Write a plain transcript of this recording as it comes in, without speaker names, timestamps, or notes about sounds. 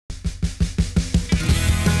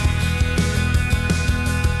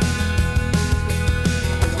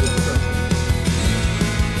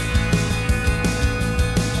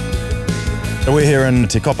We're here in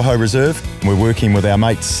Te Kopahou Reserve. We're working with our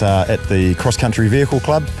mates at the Cross Country Vehicle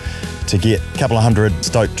Club to get a couple of hundred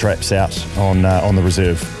stoat traps out on the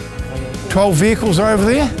reserve. 12 vehicles are over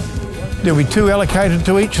there. There'll be 2 allocated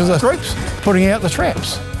to each of the groups, putting out the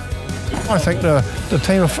traps. I think the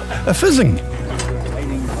team are fizzing.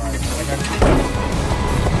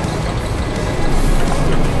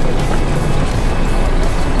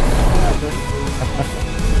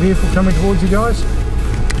 Vehicle coming towards you guys.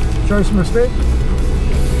 Show some respect.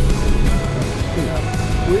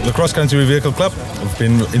 The Cross Country Vehicle Club have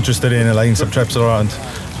been interested in laying some traps around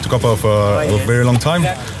Te Kopahou for a very long time.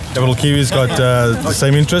 Several Kiwis got the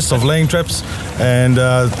same interest of laying traps, and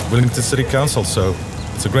Wellington City Council, so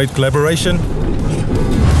it's a great collaboration.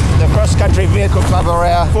 The Cross Country Vehicle Club are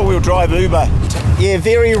our four-wheel drive Uber. Yeah,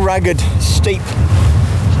 very rugged, steep,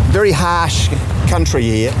 very harsh country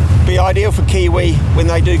here. Be ideal for Kiwi when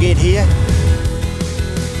they do get here.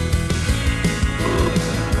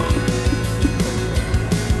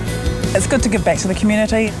 It's good to give back to the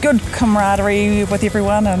community, good camaraderie with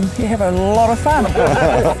everyone, and you have a lot of fun.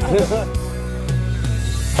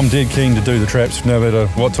 I'm dead keen to do the traps no matter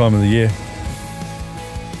what time of the year.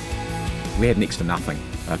 We had next to nothing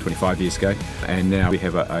 25 years ago, and now we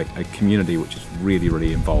have a community which is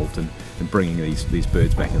really involved in bringing these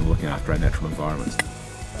birds back and looking after our natural environments.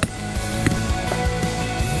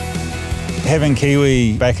 Having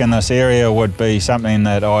Kiwi back in this area would be something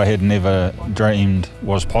that I had never dreamed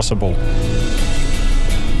was possible.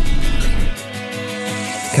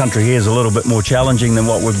 Country here is a little bit more challenging than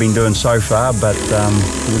what we've been doing so far, but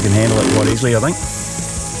we can handle it quite easily, I think.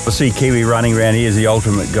 To see Kiwi running around here is the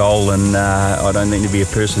ultimate goal, and I don't think there'd be a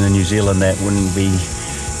person in New Zealand that wouldn't be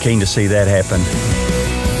keen to see that happen.